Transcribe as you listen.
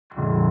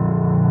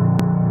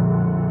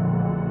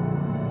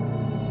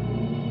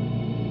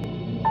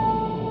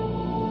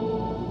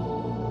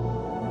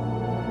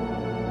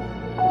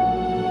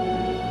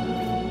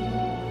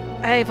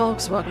Hey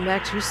folks, welcome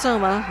back to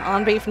SOMA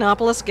on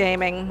Beefgnawpolis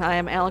Gaming. I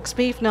am Alex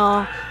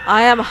Beefgnaw.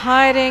 I am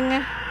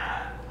hiding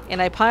in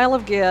a pile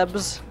of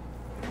gibs.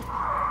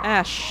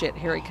 Ah shit,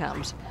 here he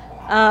comes.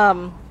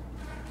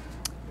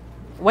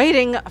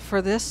 Waiting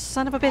for this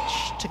son of a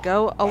bitch to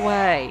go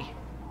away.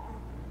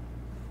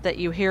 That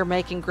you hear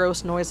making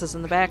gross noises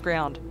in the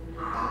background.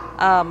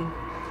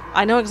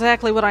 I know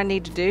exactly what I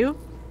need to do.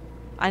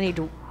 I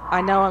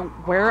know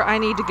where I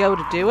need to go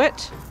to do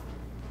it.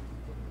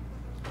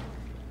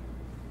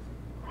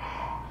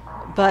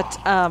 But,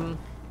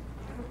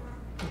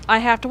 I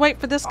have to wait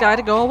for this guy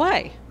to go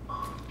away.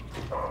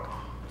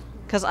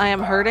 Because I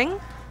am hurting.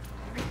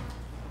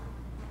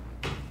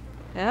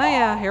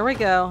 Yeah, here we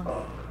go.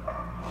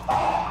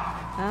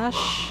 Ah,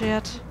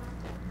 shit.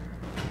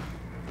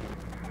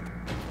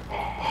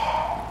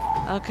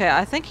 Okay,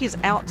 I think he's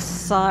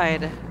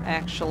outside,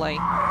 actually.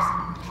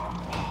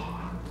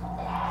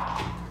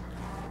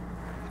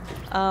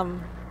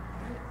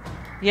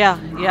 Yeah,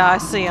 I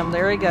see him.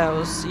 There he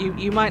goes.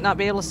 You might not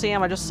be able to see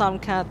him. I just saw him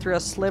kind of through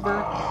a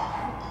sliver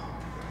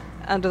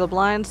under the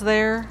blinds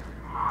there.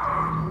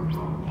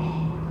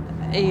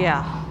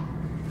 Yeah.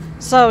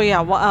 So,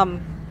 yeah,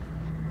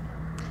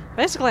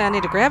 basically I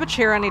need to grab a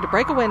chair, I need to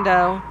break a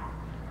window,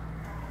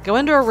 go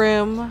into a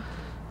room,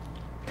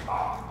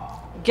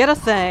 get a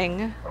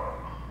thing,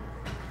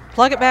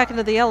 plug it back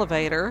into the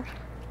elevator,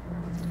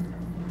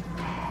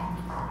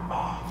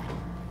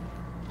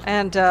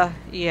 and,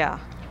 yeah.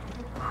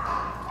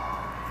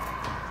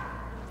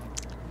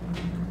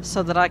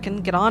 So that I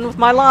can get on with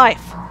my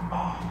life.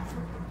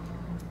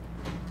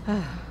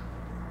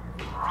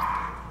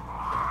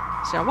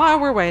 So while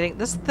we're waiting,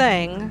 this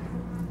thing...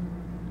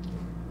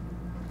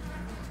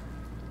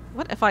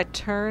 What if I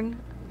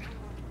turn...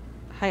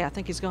 Hey, I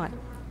think he's gone.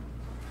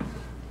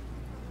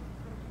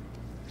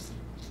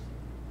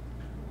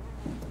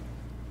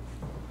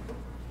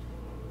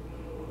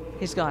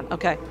 He's gone,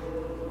 okay.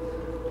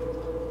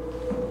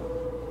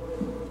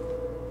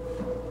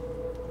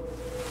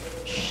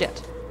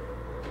 Shit.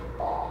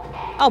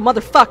 Oh,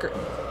 motherfucker.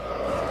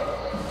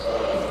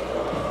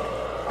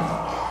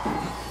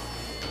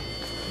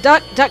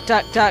 Duck, duck,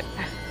 duck, duck.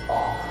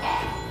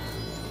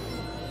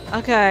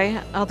 Okay.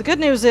 The good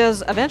news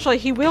is, eventually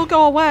he will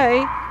go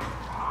away.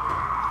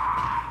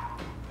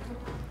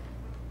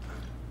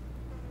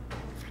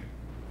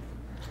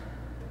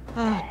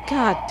 Oh,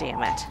 god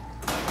damn it.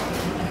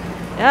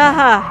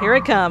 Aha, here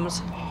he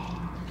comes.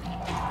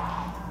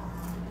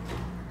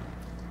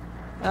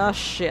 Oh,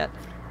 shit.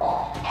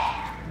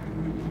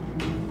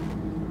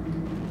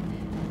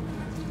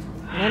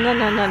 No.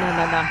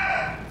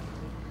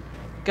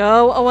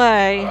 Go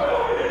away.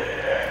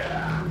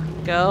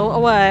 Go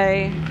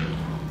away.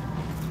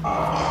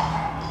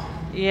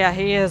 Yeah,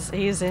 he is.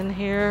 He's in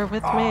here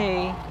with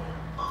me.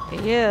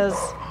 He is.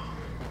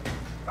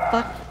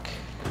 Fuck.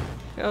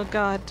 Oh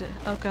god.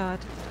 Oh god.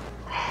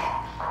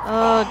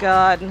 Oh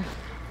god.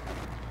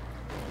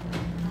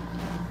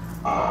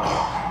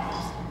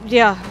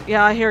 Yeah,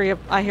 I hear you.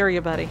 I hear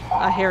you, buddy.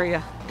 I hear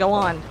you. Go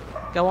on.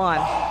 Go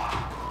on.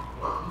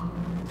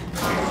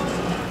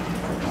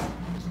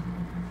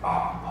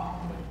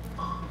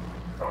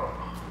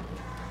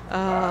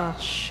 Oh,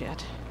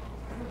 shit.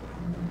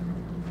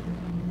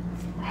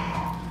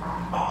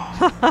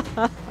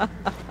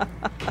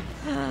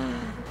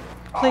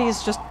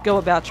 Please just go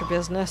about your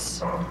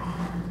business.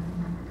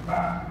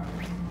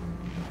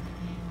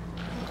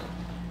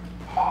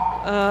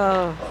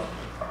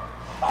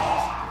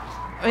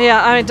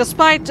 Yeah, I mean,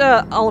 despite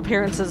all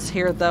appearances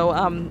here, though,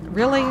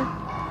 really,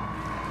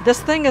 this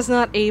thing is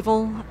not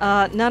evil.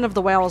 None of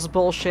the WoW's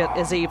bullshit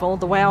is evil.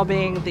 The WoW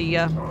being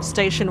the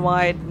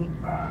station-wide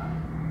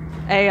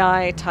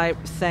AI type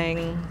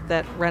thing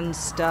that runs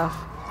stuff.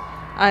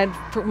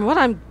 From what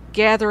I'm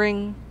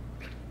gathering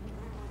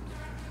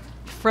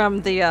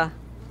from the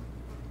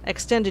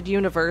extended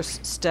universe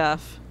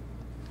stuff,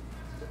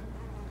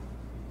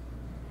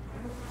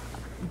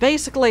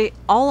 basically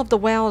all of the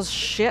WoW's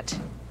shit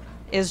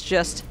is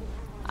just,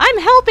 I'm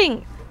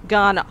helping,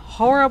 gone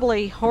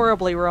horribly,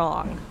 horribly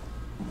wrong.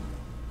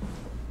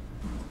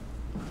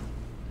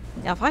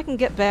 Now if I can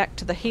get back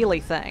to the Healy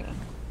thing,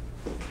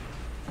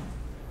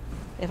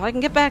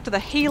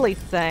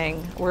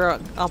 where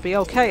I'll be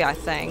okay, I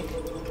think.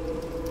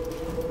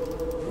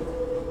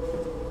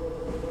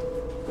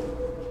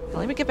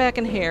 Let me get back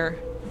in here.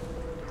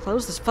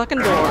 Close this fucking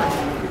door.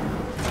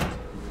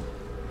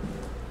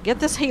 Get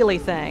this Healy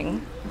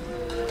thing.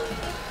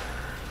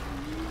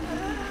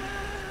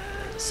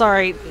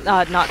 Sorry,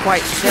 not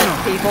quite shit,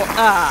 people.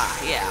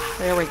 Ah, yeah,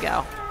 there we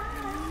go.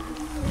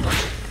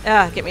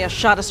 Get me a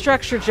shot of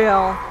structure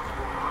gel.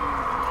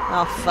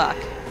 Oh, fuck.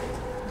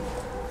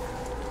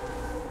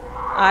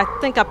 I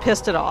think I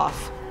pissed it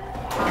off.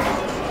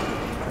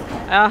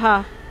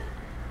 Uh-huh.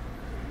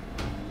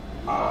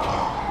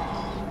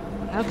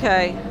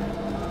 Okay.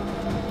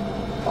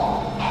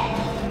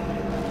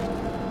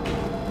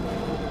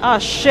 Oh,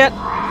 shit.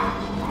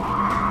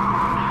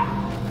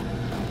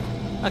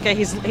 Okay,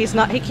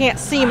 he can't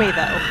see me,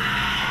 though.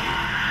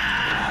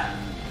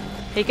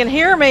 He can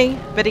hear me,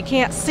 but he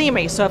can't see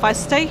me. So if I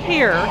stay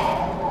here,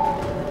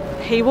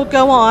 he will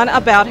go on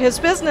about his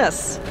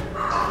business.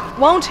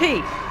 Won't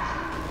he?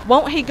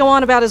 Won't he go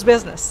on about his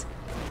business?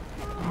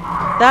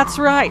 That's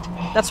right.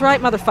 That's right,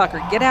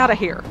 motherfucker. Get out of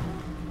here.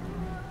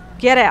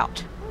 Get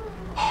out.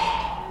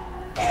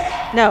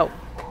 No.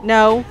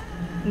 No.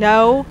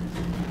 No.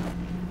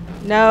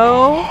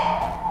 No.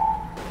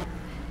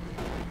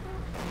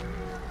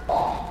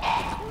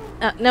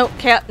 No,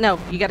 cat. No.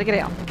 You gotta get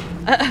out.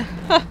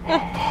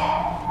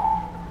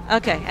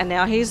 Okay, and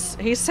now he's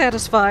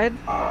satisfied.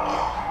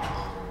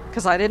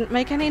 Because I didn't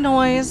make any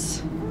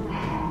noise.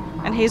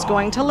 And he's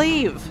going to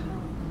leave.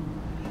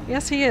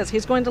 Yes, he is.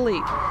 He's going to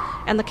leave.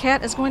 And the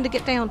cat is going to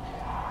get down.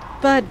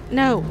 Bud,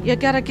 no. You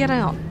gotta get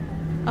out.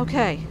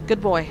 Okay,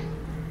 good boy.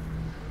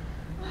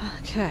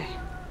 Okay.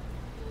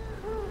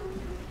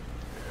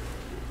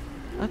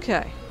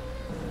 Okay.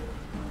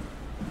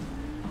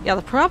 Yeah,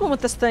 the problem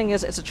with this thing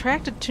is it's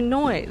attracted to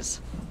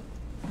noise.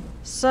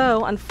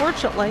 So,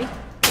 unfortunately...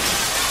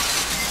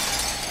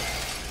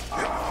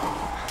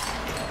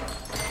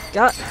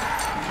 Got...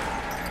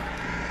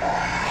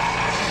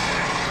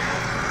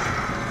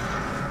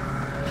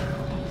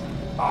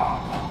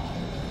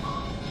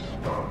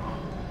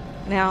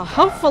 Now,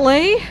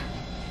 hopefully...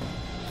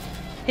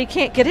 he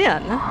can't get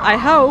in. I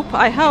hope.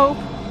 I hope.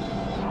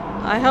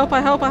 I hope,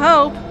 I hope, I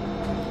hope.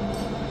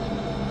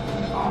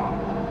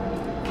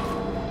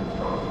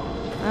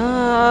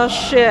 Oh,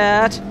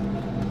 shit.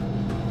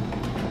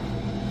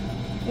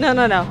 No,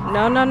 no, no.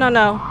 No, no, no,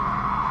 no.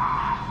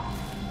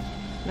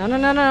 No, no,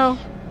 no, no.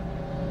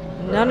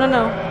 No, no,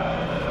 no.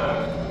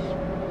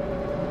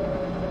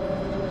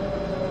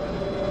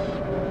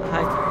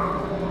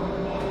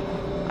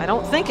 I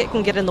don't think it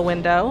can get in the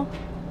window.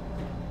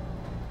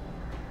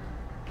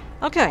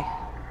 Okay.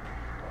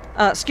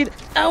 Excuse...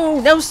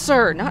 Oh, no,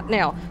 sir. Not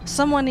now.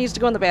 Someone needs to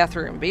go in the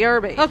bathroom.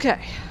 BRB. Okay.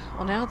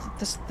 Well, now that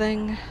this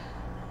thing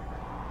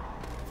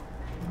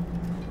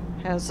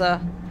has,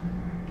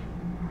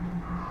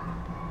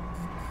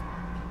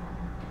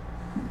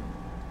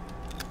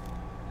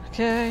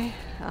 okay.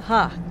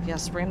 Aha.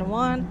 Yes, random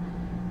one.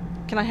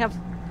 Can I have...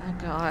 Oh,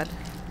 God.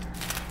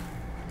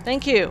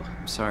 Thank you.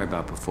 I'm sorry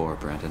about before,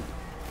 Brandon.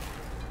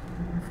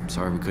 I'm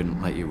sorry we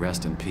couldn't let you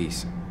rest in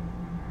peace.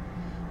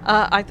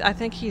 I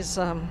think he's,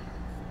 oh,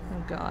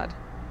 God.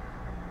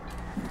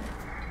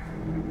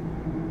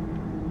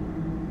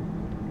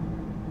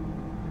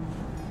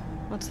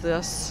 What's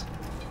this?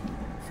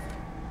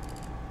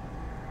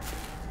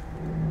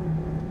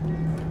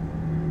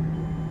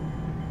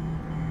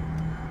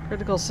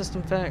 Critical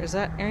system failure. Is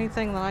that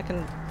anything that I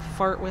can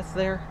fart with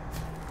there?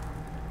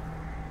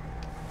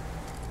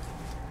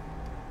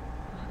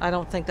 I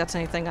don't think that's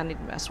anything I need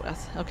to mess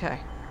with. Okay.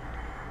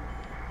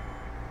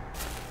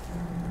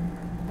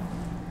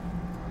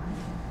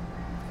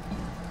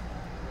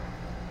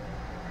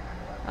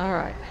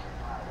 Alright.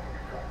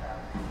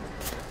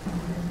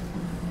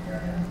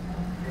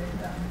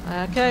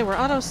 Okay, we're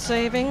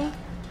auto-saving.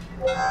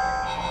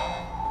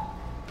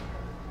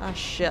 Ah,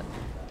 shit.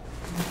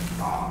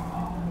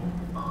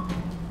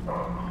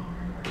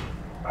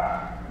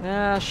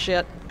 Ah,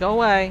 shit. Go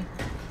away.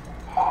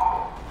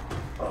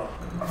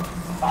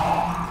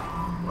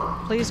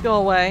 Please go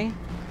away.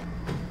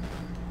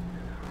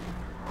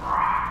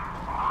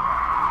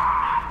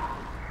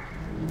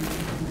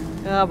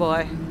 Oh,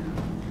 boy.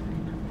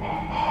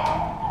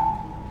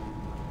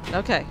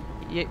 Okay.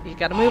 You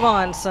gotta move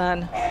on,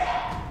 son.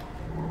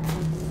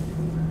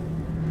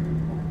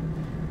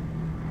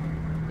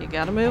 You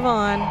gotta move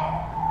on.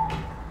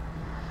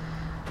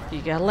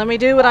 You gotta let me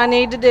do what I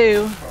need to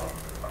do.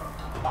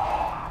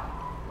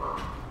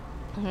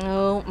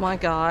 Oh my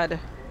God.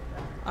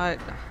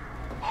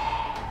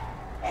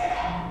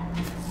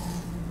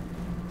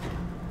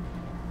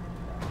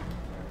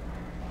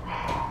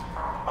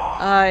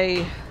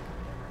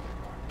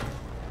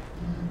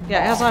 Yeah,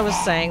 as I was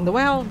saying, the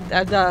WoW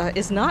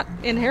is not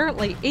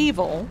inherently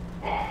evil.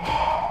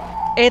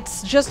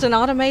 It's just an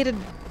automated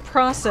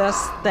process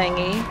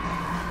thingy.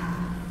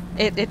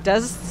 It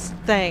does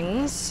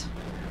things.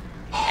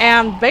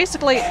 And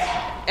basically,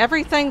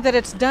 everything that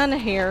it's done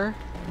here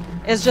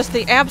is just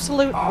the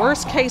absolute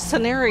worst case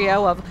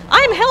scenario of,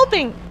 I'm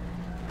helping!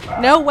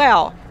 No,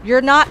 WoW,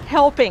 you're not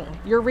helping.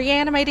 You're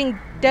reanimating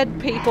dead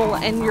people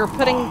and you're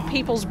putting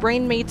people's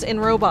brain meats in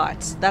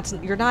robots.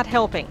 You're not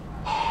helping.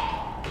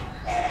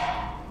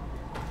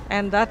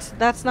 And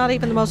that's not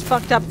even the most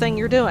fucked up thing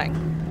you're doing.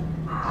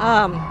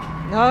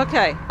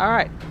 Okay,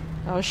 alright.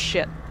 Oh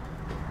shit.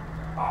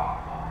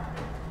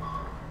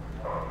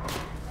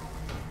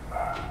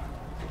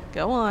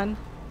 Go on.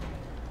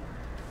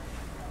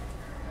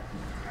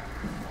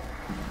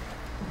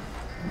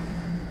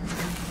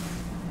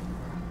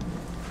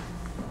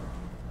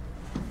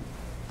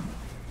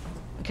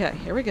 Okay,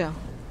 here we go.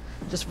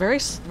 Just very,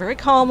 very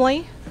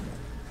calmly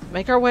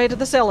make our way to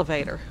this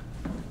elevator.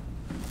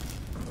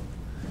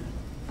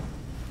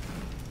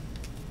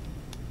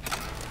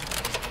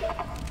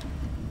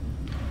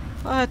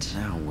 What?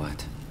 Now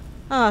what?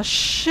 Oh,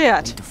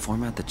 shit. Need to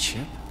format the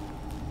chip?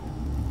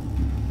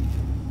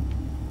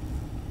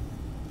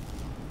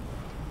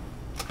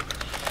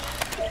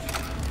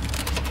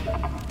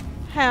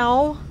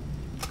 How?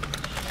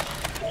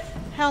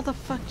 How the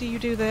fuck do you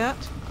do that?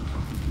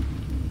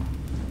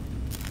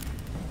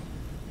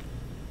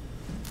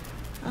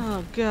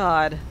 Oh,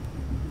 God.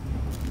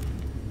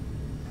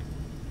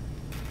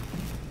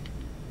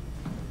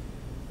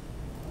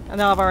 I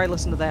know I've already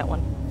listened to that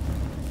one.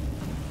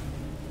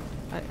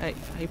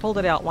 He pulled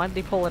it out. Why did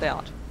he pull it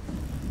out?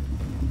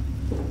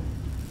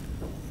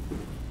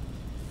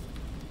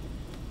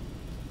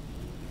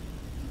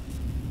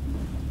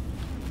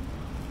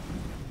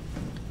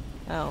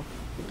 Oh.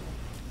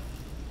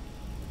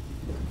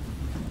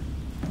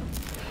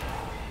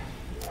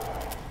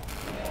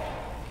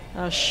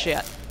 Oh,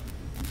 shit.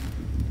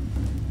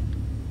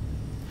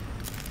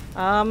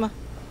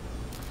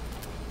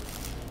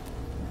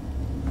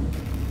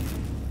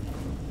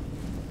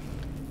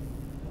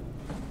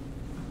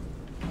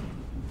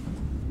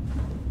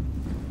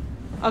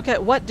 Okay,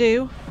 what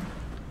do?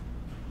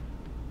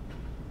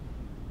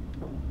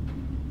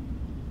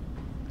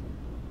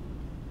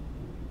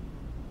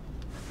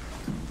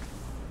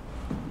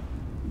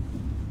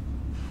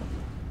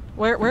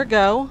 Where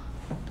go?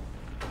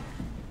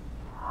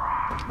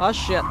 Oh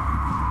shit.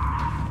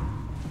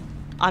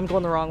 I'm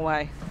going the wrong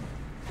way.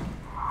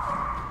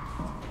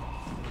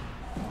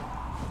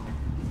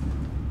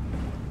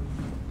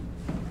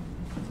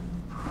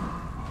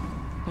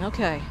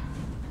 Okay.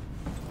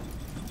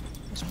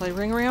 Let's play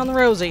Ring Around the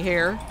Rosie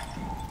here.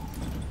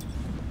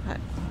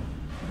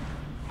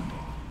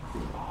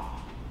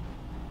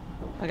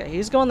 Okay,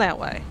 he's going that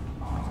way.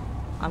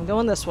 I'm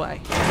going this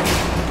way.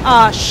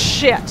 Ah,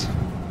 shit!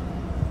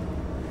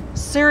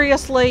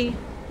 Seriously?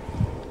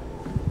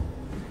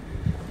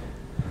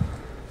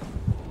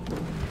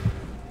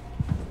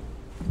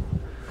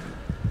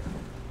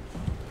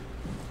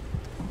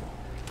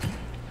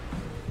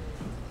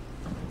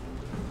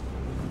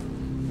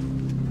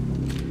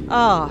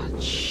 Ah,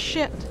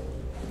 shit.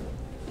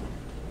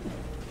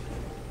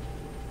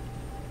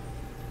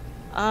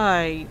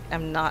 I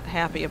am not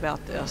happy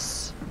about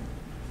this.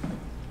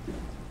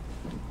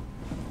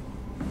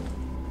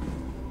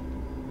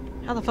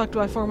 How the fuck do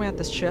I format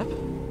this chip?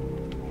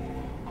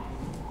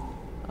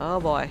 Oh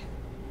boy.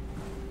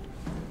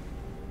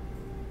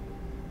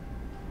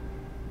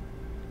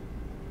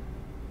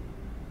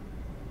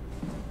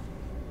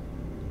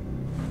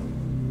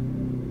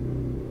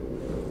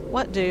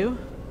 What do?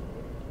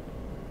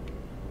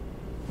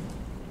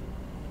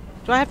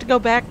 Do I have to go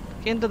back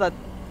into the...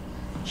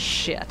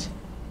 Shit.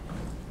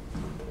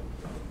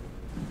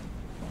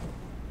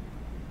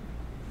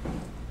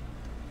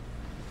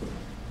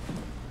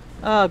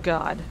 Oh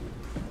god.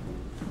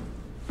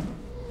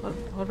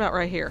 What about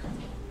right here?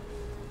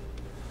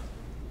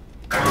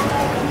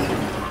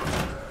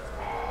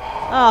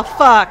 Oh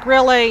fuck,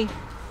 really?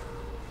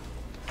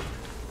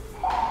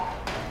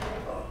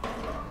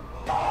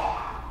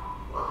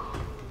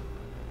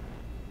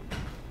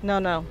 No,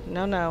 no,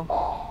 no,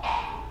 no.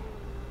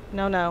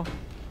 No, no.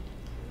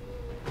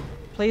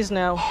 Please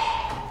no.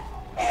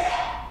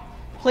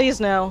 Please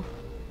no.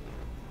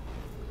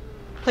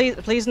 Please,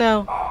 please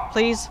no.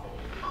 Please.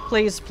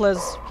 Please,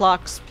 please,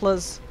 please,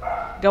 please.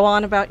 Go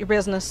on about your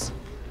business.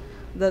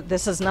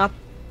 This is not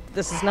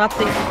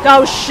the...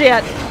 Oh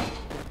shit!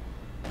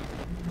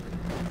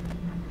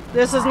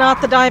 This is not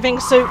the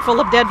diving suit full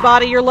of dead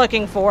body you're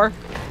looking for.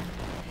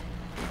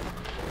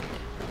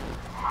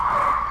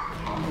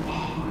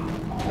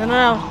 No, no,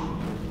 no.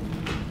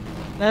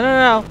 No,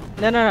 no, no.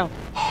 No, no,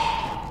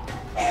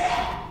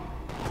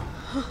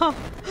 no.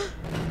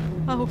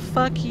 Oh,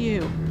 fuck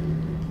you.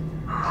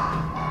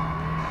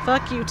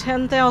 Fuck you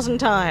 10,000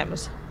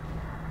 times.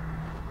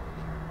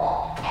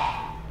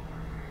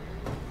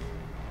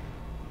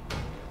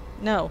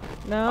 No.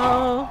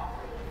 No.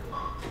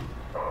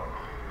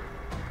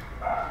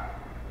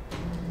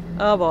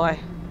 Oh boy.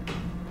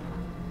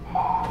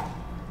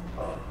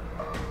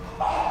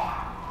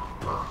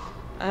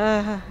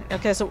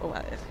 Okay, so...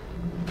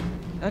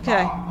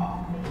 Okay.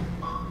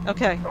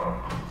 Okay.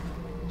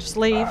 Just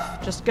leave.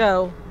 Just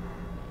go.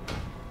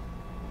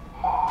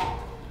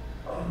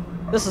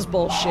 This is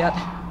bullshit.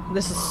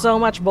 This is so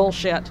much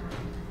bullshit.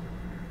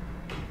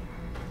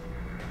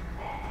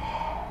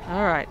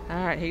 Alright,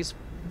 alright, he's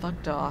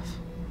fucked off.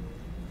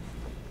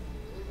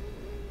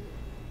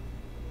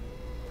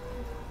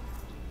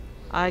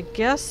 I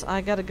guess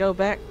I gotta go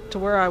back to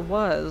where I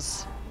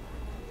was.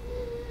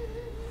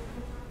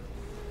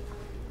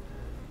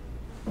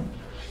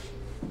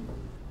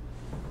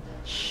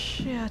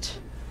 Shit.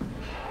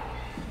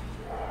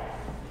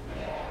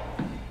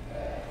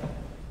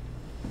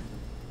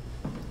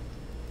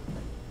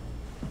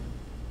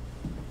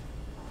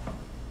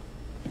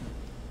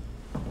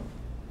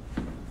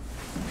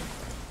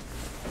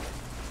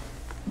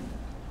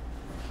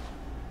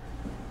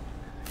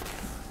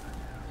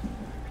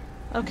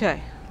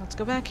 Okay, let's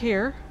go back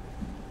here.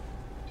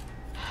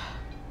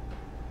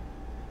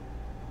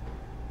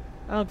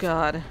 Oh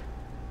god.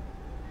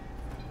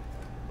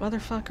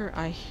 Motherfucker,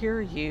 I hear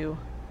you.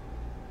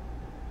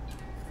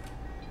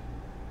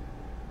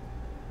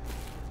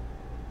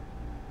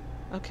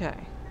 Okay.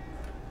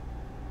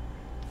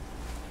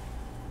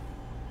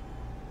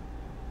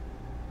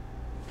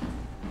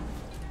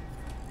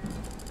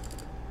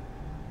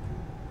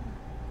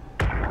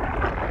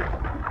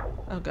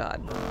 Oh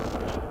god.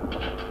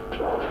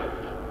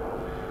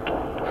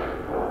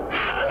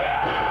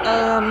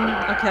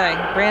 Okay,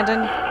 Brandon.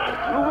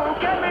 You won't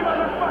get me,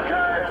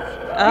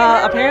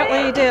 motherfuckers!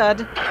 Apparently he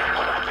did.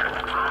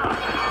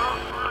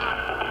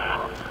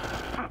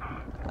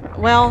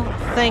 Well,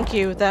 thank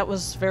you. That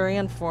was very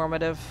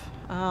informative.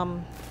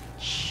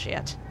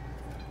 Shit.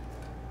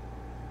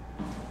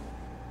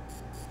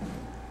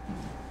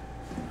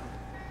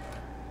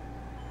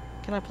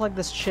 Can I plug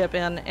this chip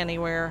in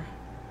anywhere?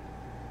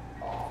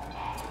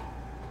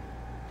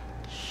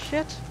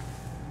 Shit.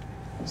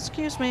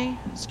 Excuse me.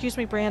 Excuse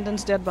me,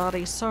 Brandon's dead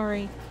body.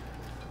 Sorry.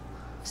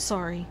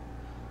 Sorry.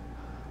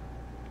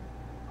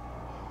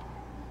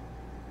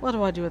 What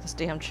do I do with this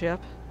damn chip?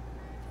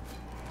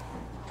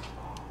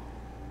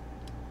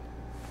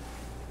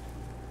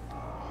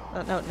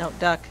 No,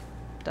 duck.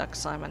 Duck,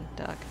 Simon.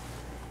 Duck.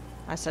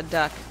 I said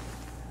duck.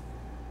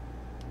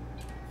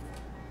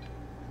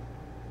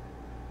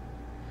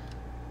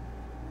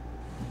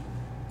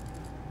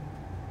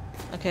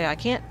 Okay, I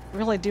can't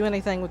really do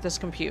anything with this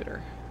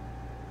computer.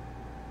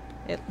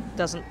 It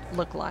doesn't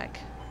look like.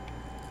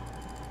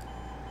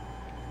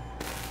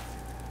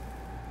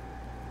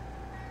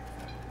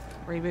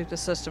 Reboot the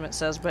system, it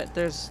says, but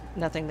there's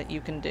nothing that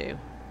you can do.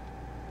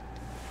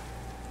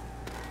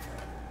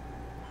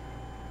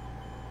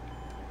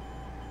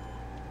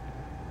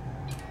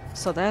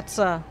 So that's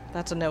a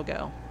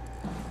no-go.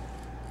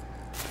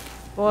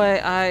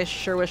 Boy, I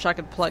sure wish I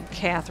could plug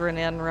Catherine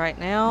in right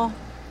now.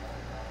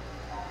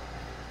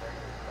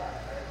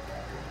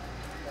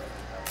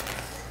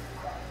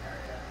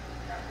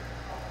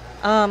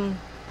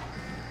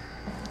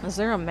 Is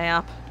there a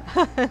map?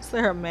 Is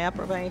there a map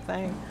of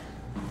anything?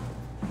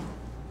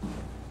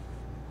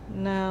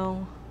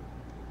 No.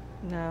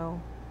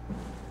 No.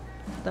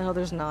 No,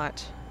 there's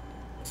not.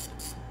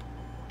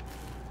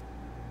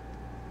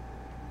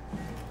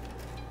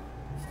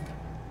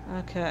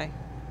 Okay.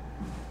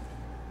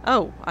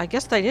 Oh, I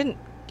guess they didn't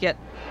get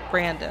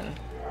Brandon.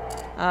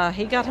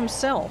 He got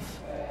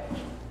himself.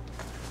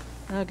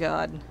 Oh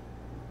god.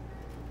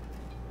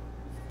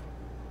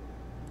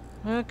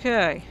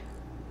 Okay.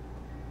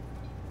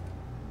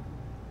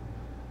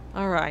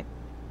 Alright.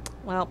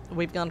 Well,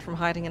 we've gone from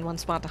hiding in one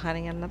spot to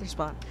hiding in another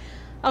spot.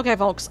 Okay,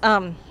 folks,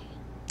 I'm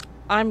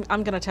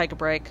gonna take a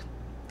break.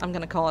 I'm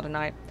gonna call it a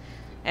night.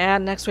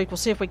 And next week we'll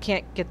see if we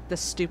can't get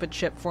this stupid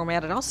chip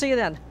formatted. I'll see you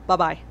then.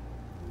 Bye-bye.